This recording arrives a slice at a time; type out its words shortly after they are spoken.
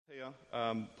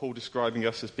here, Paul describing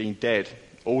us as being dead,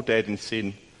 all dead in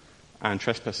sin and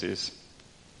trespasses.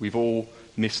 We've all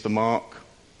missed the mark.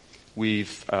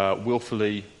 We've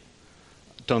willfully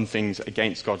done things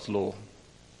against God's law.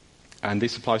 And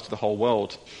this applies to the whole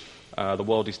world. The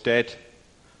world is dead.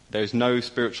 There is no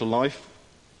spiritual life.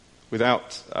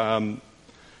 Without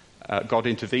God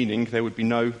intervening, there would be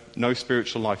no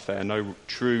spiritual life there, no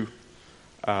true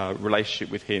relationship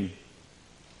with him.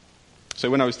 So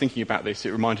when I was thinking about this,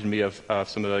 it reminded me of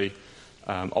some of the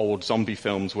old zombie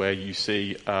films where you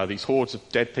see these hordes of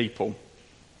dead people,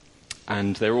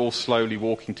 and they're all slowly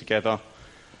walking together,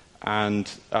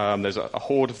 and there's a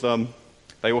horde of them.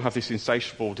 They all have this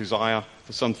insatiable desire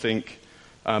for something,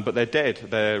 but they're dead.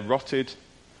 They're rotted,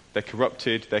 they're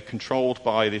corrupted, they're controlled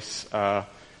by this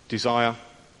desire,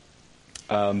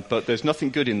 but there's nothing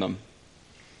good in them.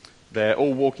 They're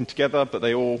all walking together, but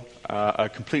they all are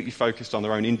completely focused on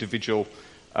their own individual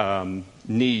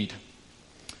need.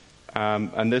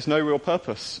 And there's no real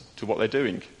purpose to what they're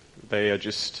doing. They are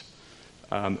just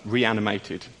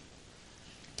reanimated.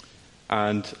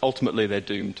 And ultimately they're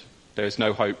doomed. There's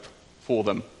no hope for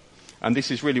them. And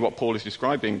this is really what Paul is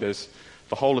describing. There's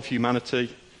the whole of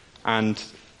humanity, and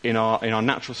in our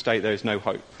natural state there is no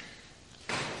hope.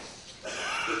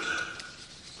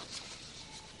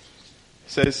 It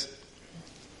says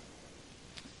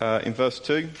in verse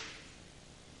 2,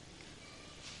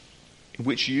 in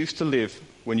which you used to live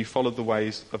when you followed the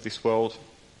ways of this world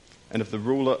and of the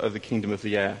ruler of the kingdom of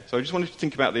the air. So I just wanted to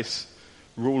think about this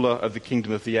ruler of the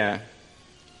kingdom of the air.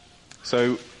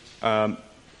 So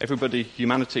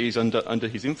humanity is under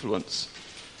his influence,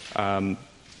 and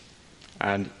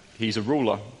he's a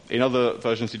ruler. In other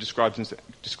versions, he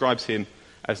describes him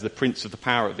as the prince of the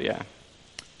power of the air.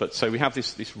 But so we have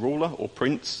this ruler or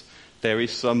prince. There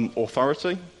is some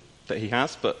authority that he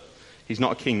has, but he's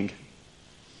not a king.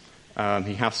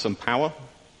 He has some power.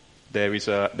 There is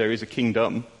a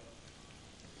kingdom,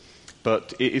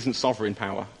 but it isn't sovereign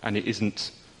power, and it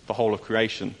isn't the whole of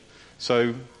creation.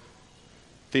 So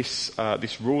this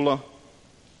ruler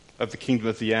of the kingdom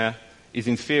of the air is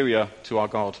inferior to our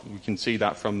God. We can see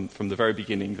that from the very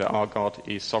beginning, that our God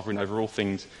is sovereign over all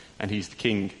things, and he's the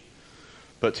king.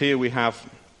 But here we have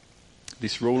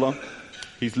this ruler.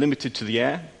 He's limited to the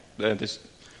air.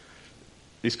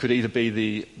 This could either be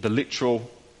the literal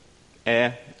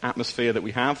air atmosphere that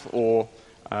we have, or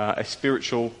a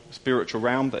spiritual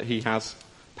realm that he has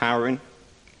power in.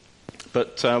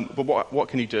 But what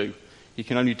can he do? He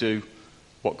can only do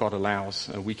what God allows.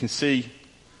 We can see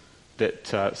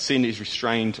that sin is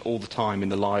restrained all the time in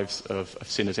the lives of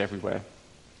sinners everywhere.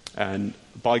 And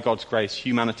by God's grace,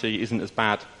 humanity isn't as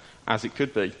bad as it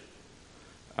could be.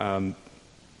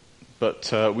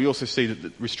 But we also see that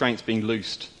the restraint's being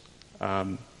loosed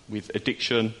with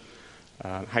addiction,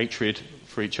 hatred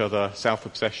for each other,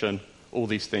 self-obsession, all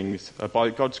these things. By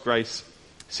God's grace,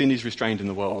 sin is restrained in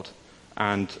the world.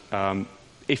 And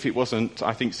if it wasn't,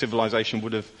 I think civilization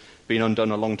would have been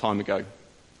undone a long time ago.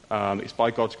 It's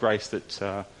by God's grace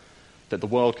that the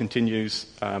world continues,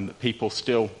 that people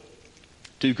still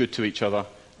do good to each other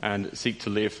and seek to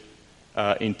live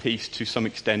in peace to some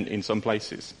extent in some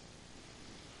places.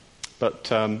 But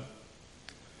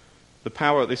the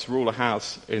power that this ruler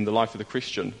has in the life of the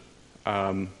Christian,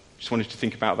 just wanted to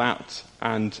think about that.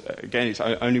 And again, it's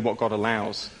only what God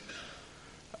allows.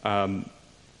 The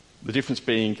difference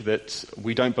being that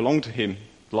we don't belong to him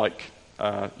like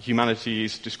humanity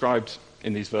is described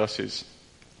in these verses,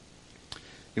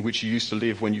 in which you used to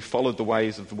live when you followed the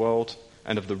ways of the world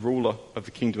and of the ruler of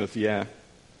the kingdom of the air,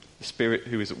 the spirit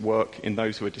who is at work in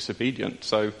those who are disobedient.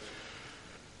 So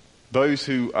those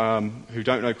who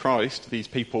don't know Christ, these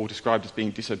people described as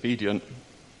being disobedient,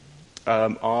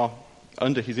 are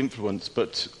under his influence.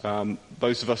 But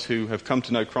those of us who have come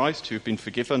to know Christ, who have been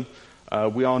forgiven,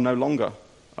 we are no longer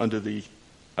under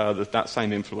that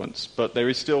same influence. But there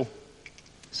is still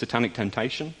satanic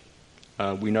temptation.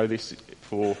 We know this,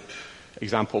 for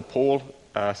example, Paul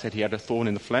said he had a thorn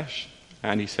in the flesh,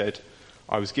 and he said,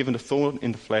 I was given a thorn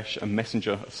in the flesh, a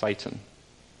messenger of Satan.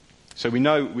 So we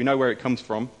know where it comes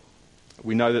from.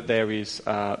 We know that there is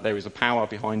a power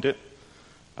behind it,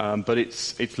 but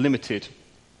it's limited.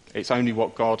 It's only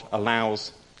what God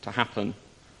allows to happen.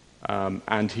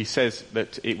 And he says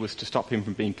that it was to stop him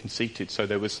from being conceited. So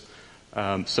there was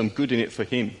some good in it for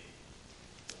him.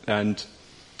 And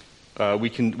we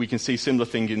can see similar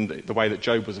thing in the way that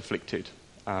Job was afflicted,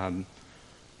 in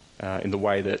the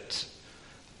way that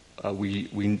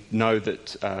we know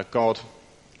that God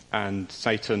and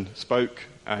Satan spoke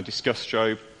and discussed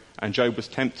Job, and Job was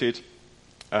tempted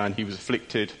and he was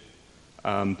afflicted,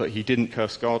 but he didn't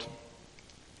curse God,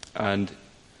 and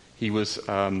He was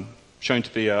shown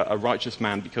to be a righteous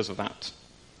man because of that.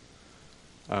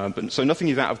 So nothing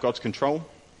is out of God's control.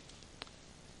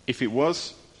 If it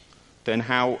was, then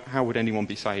how would anyone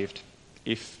be saved?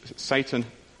 If Satan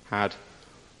had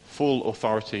full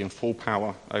authority and full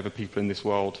power over people in this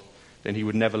world, then he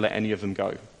would never let any of them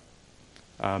go.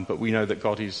 But we know that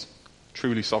God is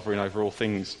truly sovereign over all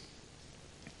things.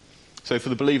 So for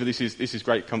the believer, this is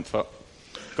great comfort.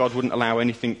 God wouldn't allow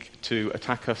anything to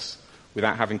attack us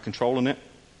without having control on it.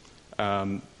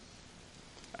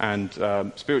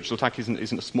 Spiritual attack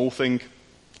isn't a small thing.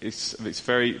 It's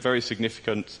very, very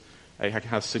significant. It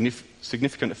has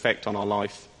significant effect on our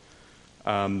life.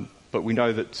 But we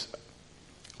know that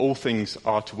all things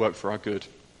are to work for our good.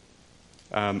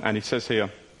 And it says here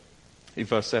in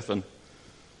verse 7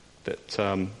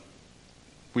 that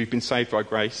we've been saved by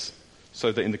grace so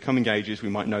that in the coming ages we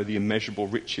might know the immeasurable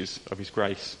riches of his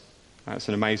grace. It's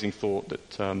an amazing thought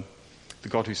that the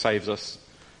God who saves us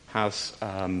has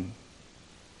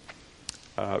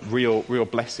real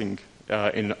blessing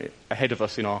ahead of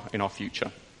us in our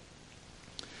future.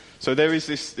 So there is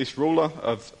this ruler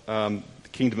of the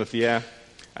kingdom of the air,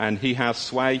 and he has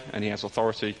sway and he has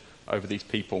authority over these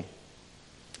people.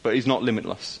 But he's not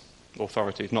limitless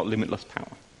authority, he's not limitless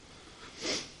power.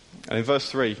 And in verse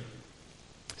 3, it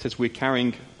says we're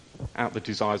carrying out the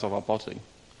desires of our body.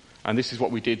 And this is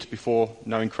what we did before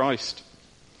knowing Christ.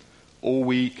 All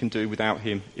we can do without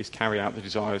him is carry out the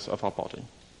desires of our body.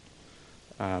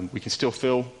 We can still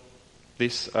feel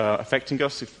this affecting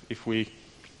us if we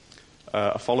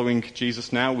are following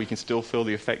Jesus now. We can still feel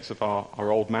the effects of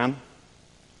our old man,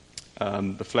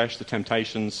 the flesh, the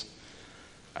temptations.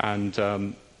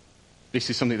 And this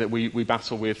is something that we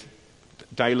battle with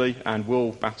daily and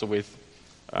will battle with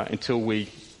until we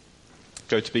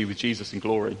go to be with Jesus in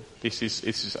glory. This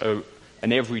is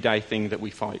an everyday thing that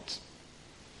we fight.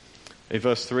 In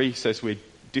verse 3 it says we're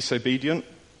disobedient.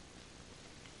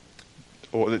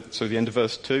 So the end of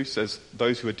verse 2 says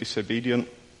those who are disobedient.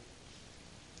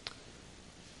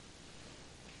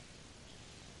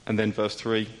 And then verse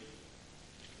 3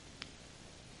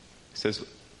 says,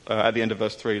 at the end of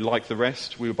verse 3, like the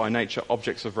rest, we were by nature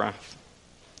objects of wrath.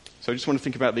 So I just want to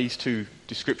think about these two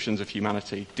descriptions of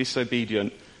humanity,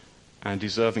 disobedient and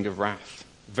deserving of wrath.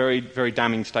 Very, very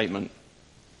damning statement.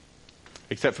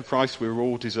 Except for Christ, we're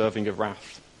all deserving of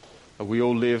wrath. We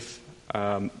all live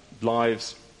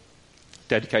lives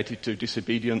dedicated to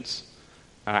disobedience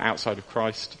outside of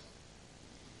Christ.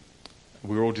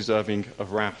 We're all deserving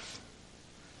of wrath.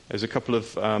 There's a couple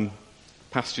of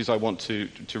passages I want to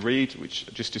read which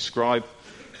just describe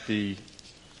the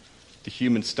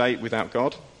human state without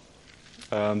God.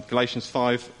 Galatians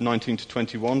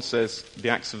 5:19-21 says, the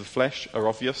acts of the flesh are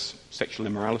obvious: sexual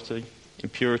immorality,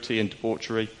 impurity and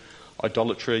debauchery,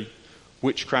 idolatry,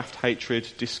 witchcraft, hatred,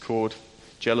 discord,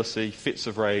 jealousy, fits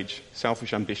of rage,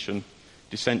 selfish ambition,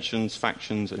 dissensions,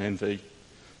 factions and envy,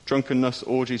 drunkenness,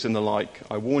 orgies and the like.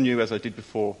 I warn you, as I did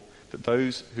before, that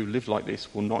those who live like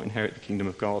this will not inherit the kingdom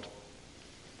of God.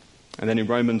 And then in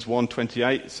Romans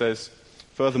 1:28 it says,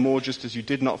 furthermore, just as you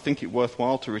did not think it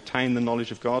worthwhile to retain the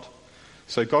knowledge of God,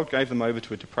 so God gave them over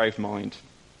to a depraved mind,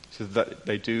 so that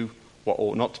they do what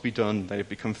ought not to be done. They have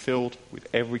become filled with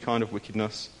every kind of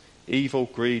wickedness, evil,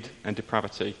 greed and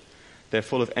depravity. They are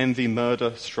full of envy,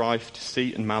 murder, strife,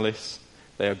 deceit and malice.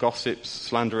 They are gossips,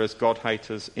 slanderers,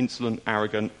 God-haters, insolent,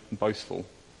 arrogant and boastful.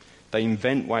 They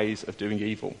invent ways of doing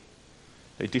evil.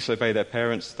 They disobey their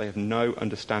parents. They have no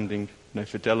understanding, no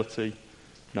fidelity,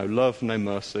 no love, no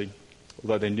mercy.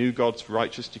 Although they knew God's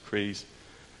righteous decree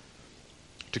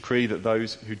that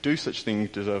those who do such things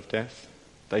deserve death,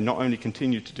 they not only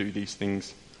continue to do these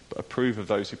things, but approve of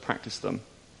those who practice them.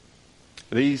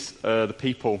 These are the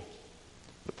people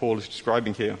that Paul is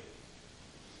describing here.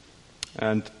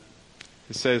 And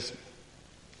it says,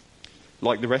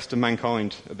 like the rest of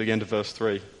mankind, at the end of verse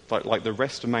 3, like the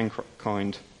rest of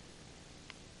mankind,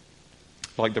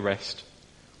 like the rest,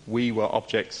 we were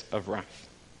objects of wrath.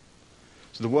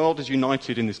 So the world is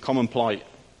united in this common plight.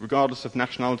 Regardless of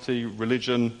nationality,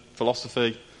 religion,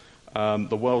 philosophy,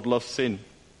 the world loves sin.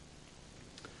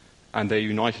 And they're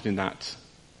united in that.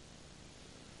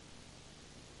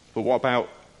 But what about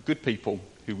good people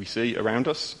who we see around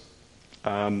us?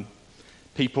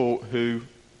 People who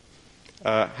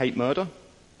hate murder,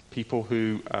 people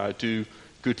who do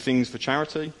good things for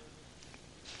charity,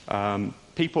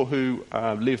 people who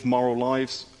live moral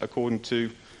lives according to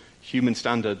human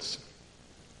standards.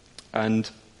 And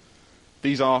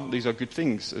these are good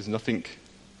things. There's nothing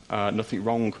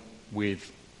wrong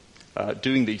with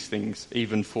doing these things,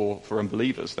 even for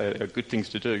unbelievers. They're good things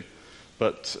to do.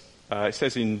 But it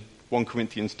says in 1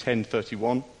 Corinthians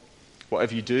 10:31,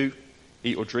 whatever you do,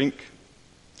 eat or drink.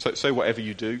 So whatever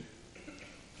you do,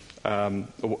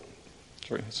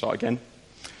 start again.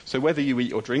 So whether you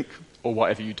eat or drink or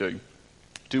whatever you do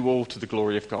all to the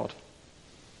glory of God.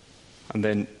 And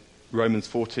then Romans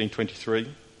 14:23,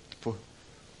 for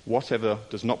whatever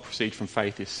does not proceed from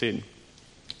faith is sin.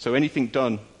 So anything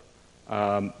done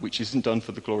which isn't done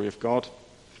for the glory of God,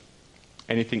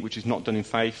 anything which is not done in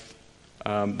faith,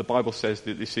 the Bible says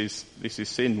that this is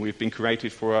sin. We've been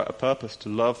created for a purpose, to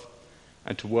love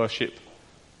and to worship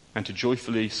and to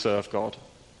joyfully serve God.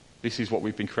 This is what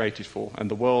we've been created for,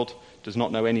 and the world does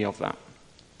not know any of that.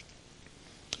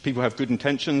 People have good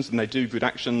intentions and they do good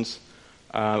actions.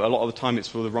 A lot of the time it's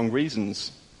for the wrong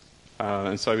reasons,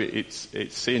 and so it's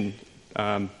sin.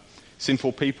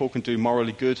 Sinful people can do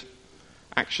morally good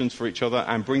actions for each other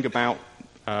and bring about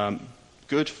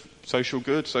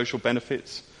social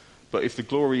benefits. But if the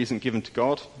glory isn't given to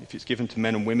God, if it's given to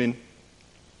men and women,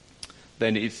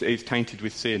 then it's tainted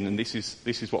with sin. And this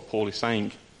is what Paul is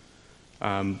saying.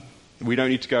 We don't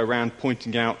need to go around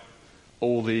pointing out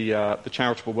all the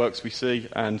charitable works we see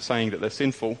and saying that they're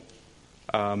sinful,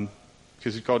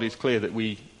 because God is clear that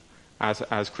we,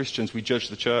 as Christians, we judge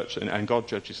the church and God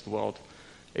judges the world.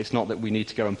 It's not that we need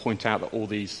to go and point out that all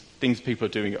these things people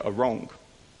are doing are wrong,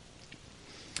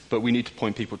 but we need to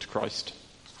point people to Christ.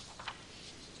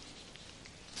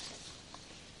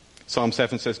 Psalm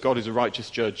 7 says, God is a righteous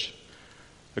judge,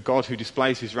 a God who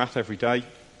displays his wrath every day.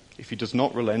 If he does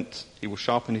not relent, he will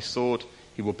sharpen his sword,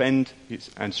 he will bend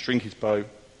and string his bow.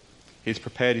 He has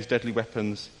prepared his deadly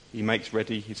weapons, he makes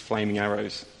ready his flaming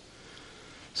arrows.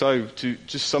 So, to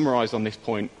just summarise on this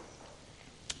point,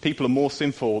 people are more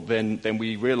sinful than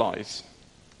we realise.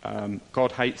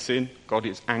 God hates sin, God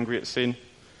is angry at sin,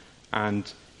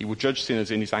 and he will judge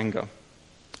sinners in his anger.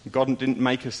 God didn't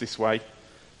make us this way.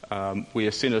 We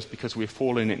are sinners because we are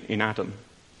fallen in Adam.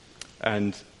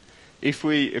 And if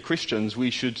we are Christians,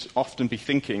 we should often be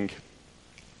thinking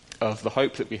of the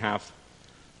hope that we have,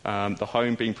 the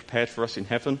home being prepared for us in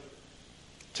heaven,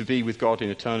 to be with God in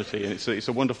eternity. And it's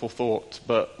a wonderful thought,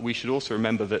 but we should also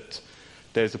remember that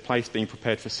there's a place being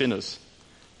prepared for sinners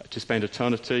to spend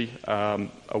eternity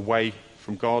away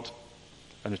from God,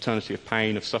 an eternity of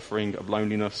pain, of suffering, of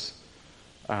loneliness.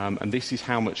 And this is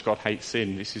how much God hates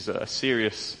sin. This is a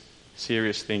serious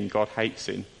thing. God hates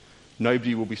sin.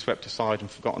 Nobody will be swept aside and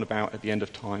forgotten about at the end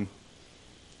of time.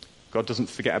 God doesn't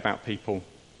forget about people.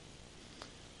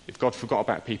 If God forgot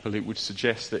about people, it would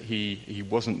suggest that he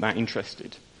wasn't that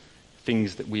interested.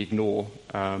 Things that we ignore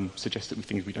suggest that we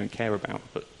things we don't care about.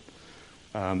 But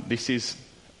this is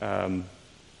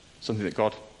something that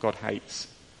God hates.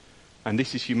 And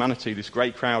this is humanity, this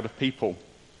great crowd of people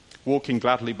walking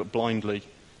gladly but blindly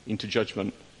into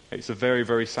judgment. It's a very,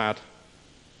 very sad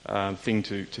thing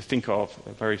to think of,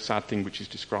 a very sad thing which is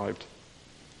described.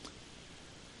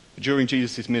 During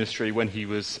Jesus' ministry, when he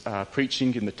was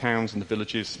preaching in the towns and the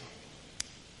villages,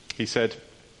 it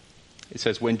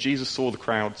says, when Jesus saw the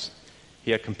crowds,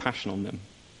 he had compassion on them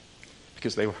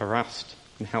because they were harassed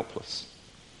and helpless,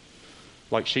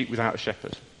 like sheep without a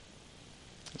shepherd.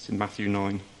 That's in Matthew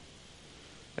 9.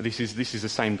 And this is the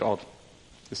same God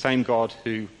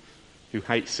who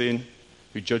hates sin,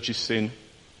 who judges sin,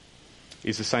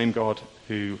 is the same God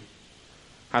who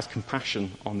has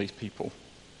compassion on these people.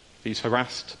 These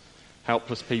harassed,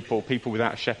 helpless people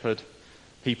without a shepherd,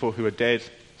 people who are dead,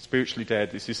 spiritually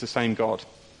dead. This is the same God.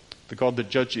 The God that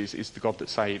judges is the God that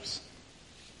saves.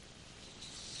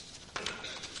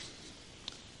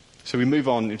 So we move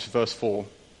on into verse 4.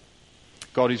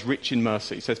 God is rich in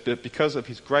mercy. It says, but because of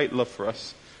his great love for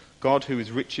us, God, who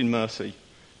is rich in mercy,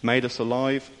 made us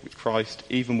alive with Christ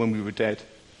even when we were dead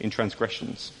in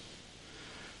transgressions.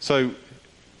 So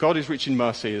God is rich in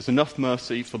mercy. There's enough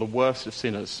mercy for the worst of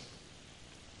sinners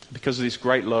because of this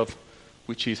great love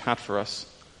which he's had for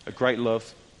us, a great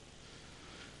love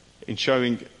in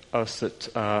showing us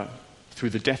that through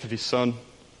the death of his Son,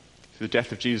 through the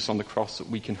death of Jesus on the cross, that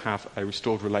we can have a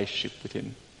restored relationship with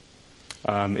him.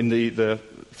 In the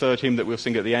third hymn that we'll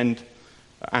sing at the end,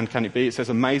 And Can It Be, it says,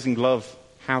 amazing love,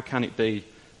 how can it be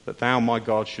that thou, my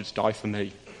God, shouldst die for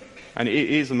me? And it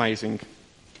is amazing.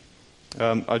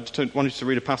 I just wanted to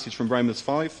read a passage from Romans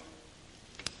 5.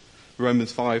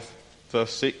 Romans 5,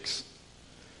 verse 6,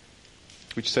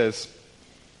 which says,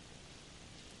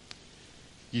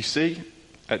 you see,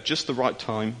 at just the right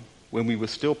time, when we were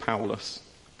still powerless,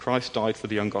 Christ died for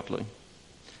the ungodly.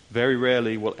 Very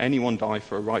rarely will anyone die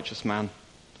for a righteous man,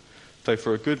 though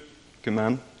for a good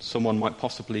man, someone might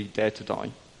possibly dare to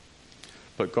die.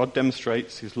 But God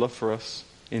demonstrates his love for us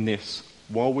in this: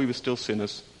 while we were still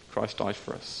sinners, Christ died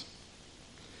for us.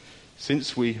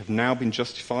 Since we have now been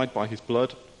justified by his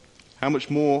blood, how much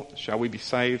more shall we be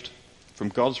saved from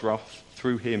God's wrath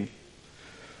through him?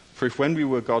 For if when we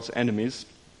were God's enemies,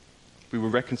 we were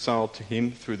reconciled to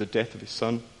him through the death of his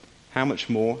Son, how much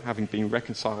more, having been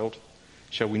reconciled,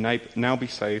 shall we now be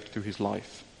saved through his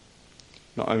life?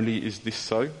 Not only is this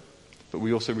so, but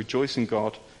we also rejoice in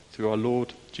God through our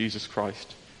Lord Jesus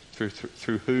Christ,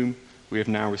 through whom we have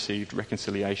now received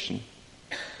reconciliation.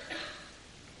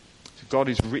 So God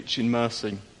is rich in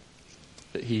mercy,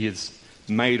 that he has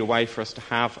made a way for us to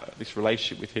have this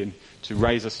relationship with him, to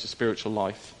raise us to spiritual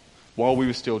life. While we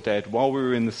were still dead, while we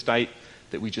were in the state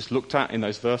that we just looked at in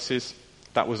those verses,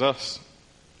 that was us.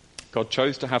 God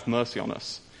chose to have mercy on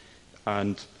us.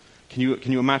 And can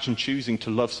you imagine choosing to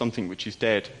love something which is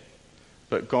dead?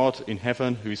 But God in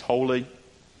heaven, who is holy,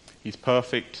 he's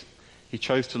perfect, he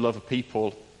chose to love a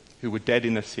people who were dead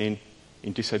in their sin,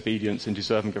 in disobedience and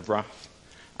deserving of wrath.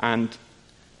 And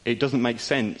it doesn't make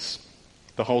sense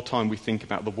the whole time we think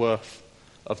about the worth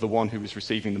of the one who is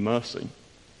receiving the mercy.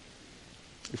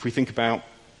 If we think about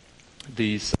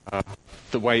these,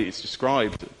 the way it's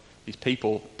described, these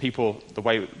people the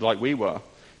way like we were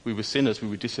sinners, we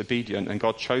were disobedient, and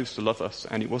God chose to love us.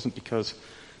 And it wasn't because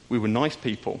we were nice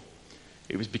people.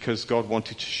 It was because God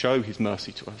wanted to show his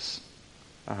mercy to us.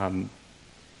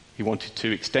 He wanted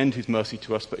to extend his mercy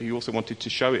to us, but he also wanted to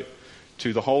show it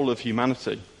to the whole of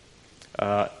humanity.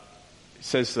 It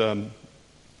says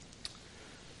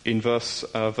in verse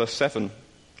 7,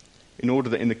 in order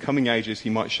that in the coming ages he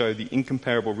might show the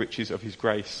incomparable riches of his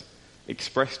grace,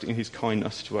 expressed in his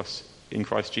kindness to us in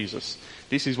Christ Jesus.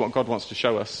 This is what God wants to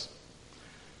show us.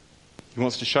 He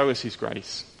wants to show us his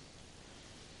grace.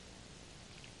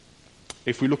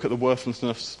 If we look at the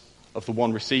worthlessness of the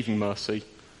one receiving mercy,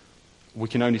 we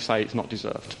can only say it's not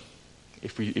deserved.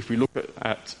 If I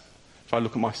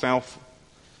look at myself,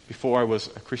 before I was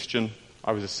a Christian,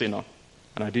 I was a sinner,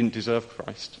 and I didn't deserve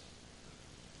Christ.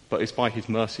 But it's by his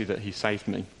mercy that he saved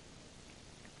me.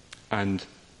 And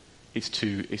it's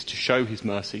to show his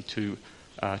mercy, to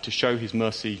show his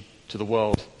mercy to the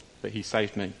world that he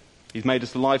saved me. He's made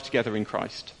us alive together in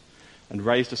Christ and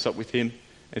raised us up with him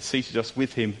and seated us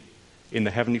with him in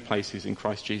the heavenly places in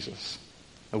Christ Jesus.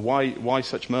 And why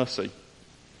such mercy?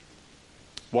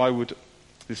 Why would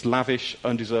this lavish,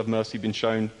 undeserved mercy been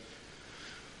shown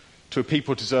to a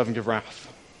people deserving of wrath?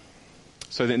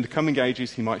 So that in the coming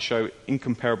ages he might show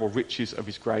incomparable riches of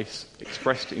his grace,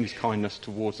 expressed in his kindness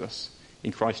towards us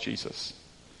in Christ Jesus.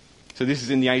 So this is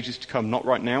in the ages to come, not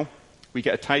right now. We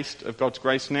get a taste of God's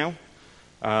grace now.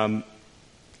 But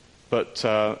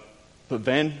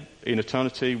then, in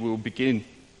eternity, we will begin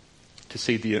to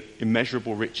see the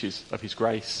immeasurable riches of his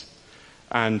grace.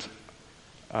 And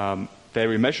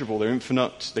they're immeasurable, they're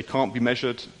infinite, they can't be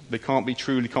measured, they can't be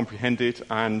truly comprehended.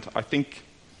 And I think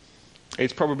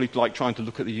it's probably like trying to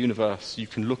look at the universe. You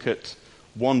can look at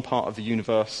one part of the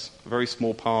universe, a very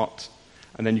small part,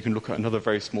 and then you can look at another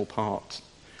very small part.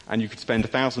 And you could spend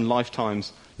 1,000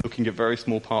 lifetimes looking at very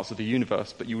small parts of the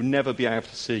universe, but you will never be able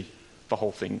to see the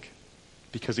whole thing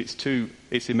because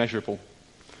it's immeasurable.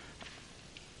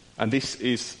 And this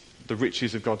is the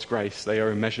riches of God's grace. They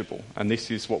are immeasurable. And this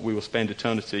is what we will spend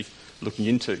eternity looking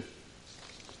into.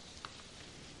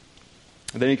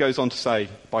 And then he goes on to say,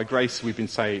 by grace we've been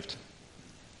saved.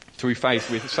 Through faith.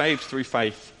 We're saved through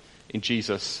faith in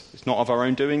Jesus. It's not of our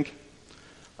own doing.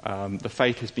 The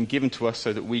faith has been given to us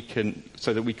so that we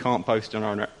can't boast in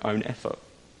our own effort.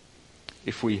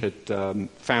 If we had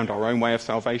found our own way of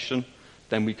salvation,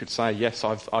 then we could say, yes,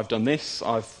 I've done this,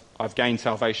 I've gained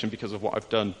salvation because of what I've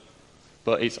done.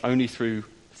 But it's only through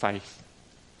faith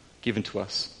given to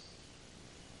us.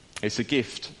 It's a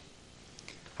gift.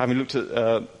 Having looked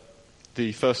at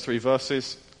the first 3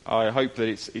 verses, I hope that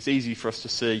it's easy for us to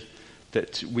see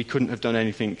that we couldn't have done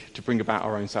anything to bring about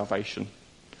our own salvation.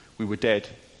 We were dead.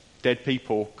 Dead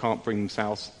people can't bring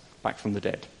themselves back from the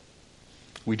dead.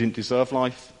 We didn't deserve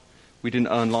life. We didn't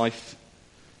earn life.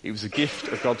 It was a gift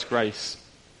of God's grace.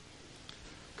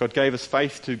 God gave us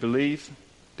faith to believe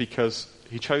because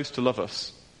he chose to love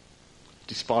us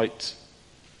despite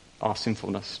our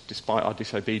sinfulness, despite our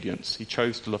disobedience. He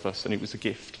chose to love us, and it was a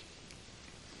gift.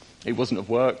 It wasn't of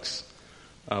works.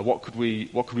 What could we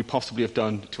possibly have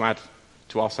done to add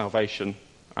to our salvation?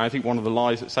 I think one of the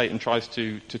lies that Satan tries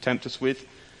to tempt us with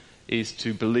is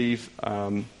to believe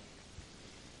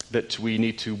that we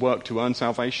need to work to earn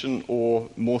salvation, or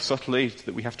more subtly,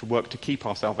 that we have to work to keep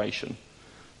our salvation.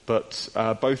 But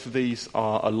both of these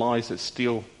are lies that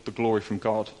steal the glory from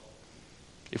God.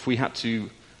 If we had to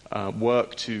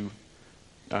work to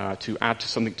add to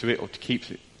something to it or to keep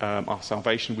our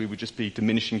salvation, we would just be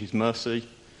diminishing his mercy,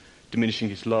 diminishing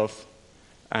his love,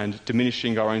 and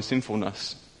diminishing our own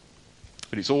sinfulness.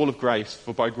 But it's all of grace,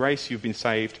 for by grace you've been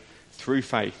saved through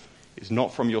faith. It's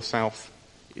not from yourself,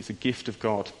 it's a gift of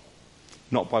God,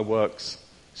 not by works,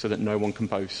 so that no one can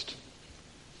boast.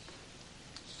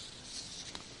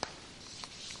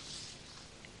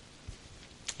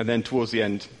 And then towards the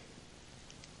end,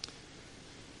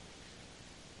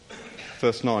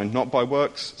 verse 9, not by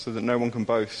works, so that no one can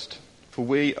boast. For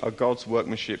we are God's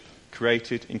workmanship,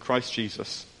 created in Christ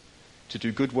Jesus, to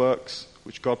do good works,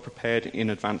 which God prepared in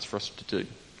advance for us to do.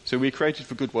 So we're created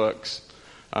for good works.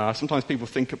 Sometimes people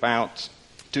think about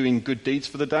doing good deeds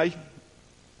for the day,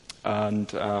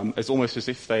 and it's almost as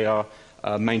if they are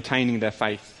maintaining their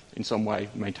faith in some way,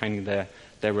 maintaining their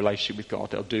relationship with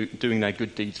God. They're doing their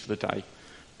good deeds for the day,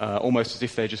 almost as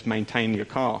if they're just maintaining a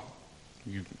car.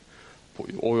 You put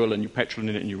your oil and your petrol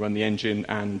in it and you run the engine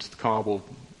and the car will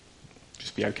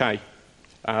just be okay.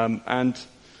 And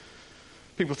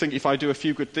people think if I do a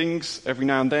few good things every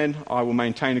now and then, I will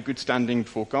maintain a good standing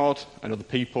before God and other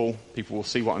people. People will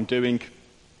see what I'm doing.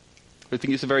 But I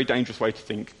think it's a very dangerous way to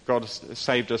think. God has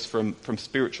saved us from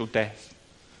spiritual death.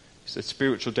 It's a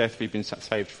spiritual death we've been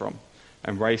saved from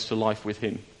and raised to life with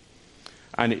him.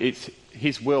 And it's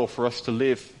his will for us to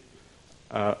live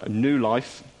a new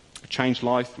life, a changed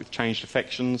life with changed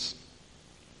affections.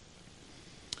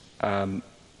 And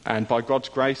by God's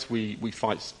grace, we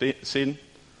fight sin.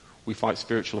 We fight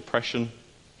spiritual oppression,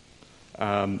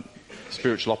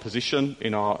 spiritual opposition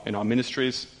in our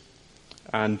ministries,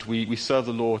 and we serve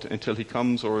the Lord until he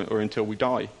comes or until we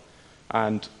die.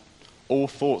 And all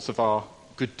thoughts of our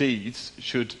good deeds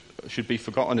should be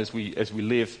forgotten as we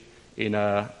live in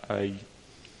a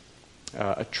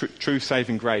true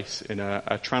saving grace, in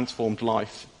a transformed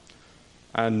life.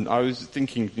 And I was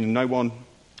thinking, no one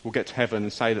will get to heaven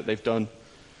and say that they've done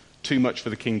too much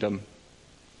for the kingdom.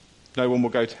 No one will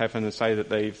go to heaven and say that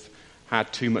they've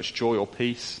had too much joy or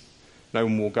peace. No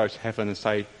one will go to heaven and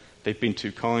say they've been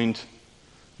too kind.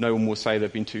 No one will say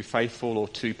they've been too faithful or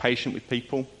too patient with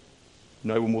people.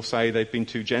 No one will say they've been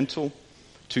too gentle,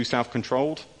 too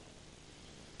self-controlled.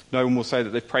 No one will say that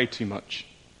they've prayed too much.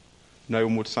 No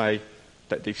one would say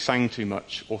that they've sang too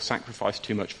much or sacrificed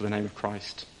too much for the name of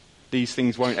Christ. These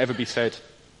things won't ever be said.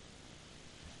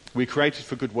 We're created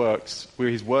for good works. We're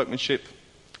his workmanship.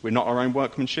 We're not our own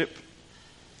workmanship.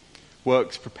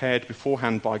 Works prepared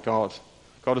beforehand by God.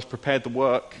 God has prepared the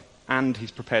work and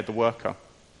he's prepared the worker.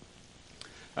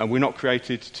 And we're not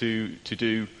created to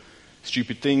do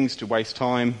stupid things, to waste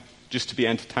time, just to be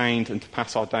entertained and to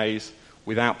pass our days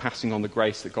without passing on the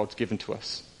grace that God's given to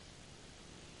us.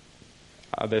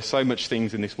 There's so much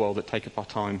things in this world that take up our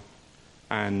time,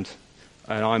 and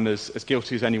I'm as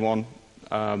guilty as anyone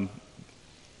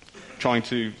trying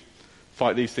to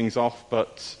fight these things off,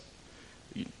 but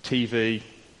TV,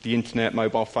 the internet,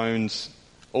 mobile phones,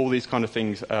 all these kind of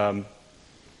things, not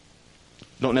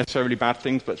necessarily bad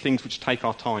things, but things which take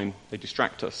our time, they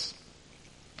distract us.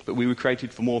 But we were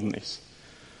created for more than this.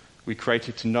 We were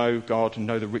created to know God and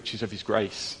know the riches of his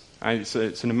grace. And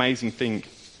it's an amazing thing.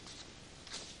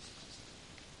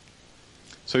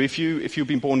 So if you've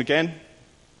been born again,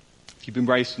 if you've been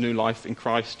raised to new life in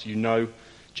Christ, you know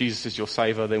Jesus is your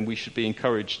Saviour, then we should be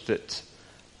encouraged that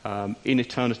in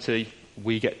eternity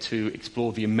we get to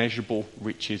explore the immeasurable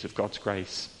riches of God's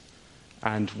grace.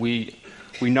 And we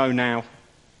know now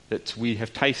that we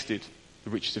have tasted the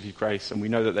riches of his grace, and we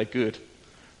know that they're good.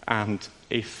 And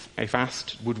if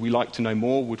asked, would we like to know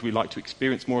more? Would we like to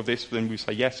experience more of this? Then we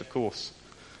say, yes, of course.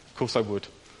 Of course I would.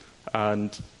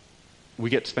 And we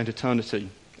get to spend eternity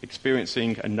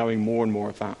experiencing and knowing more and more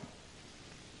of that.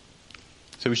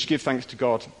 So we should give thanks to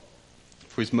God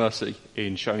for his mercy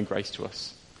in showing grace to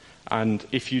us. And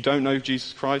if you don't know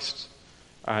Jesus Christ,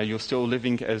 you're still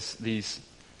living as these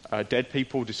dead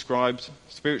people described,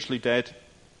 spiritually dead,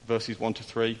 verses 1 to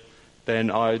 3,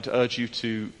 then I'd urge you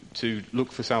to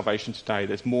look for salvation today.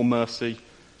 There's more mercy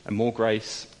and more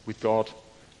grace with God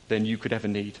than you could ever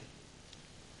need.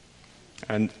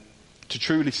 And to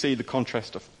truly see the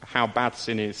contrast of how bad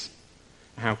sin is,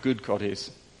 how good God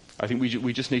is, I think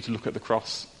we just need to look at the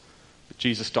cross.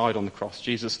 Jesus died on the cross.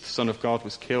 Jesus, the Son of God,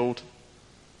 was killed.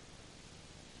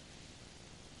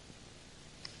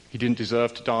 He didn't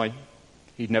deserve to die.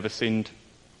 He'd never sinned.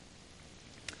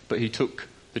 But he took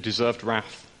the deserved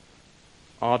wrath,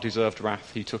 our deserved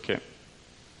wrath, he took it.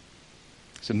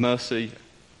 So mercy,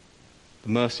 the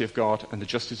mercy of God and the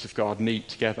justice of God meet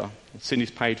together. Sin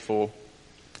is paid for,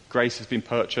 grace has been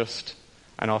purchased,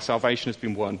 and our salvation has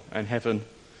been won, and heaven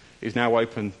is now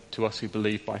open to us who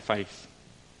believe by faith.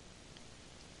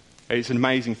 It's an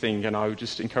amazing thing, and I would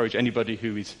just encourage anybody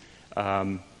who is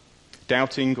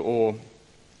doubting or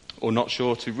not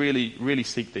sure to really, really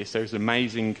seek this. There's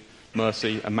amazing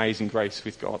mercy, amazing grace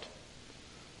with God.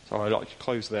 So I'd like to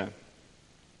close there.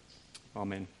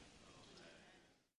 Amen.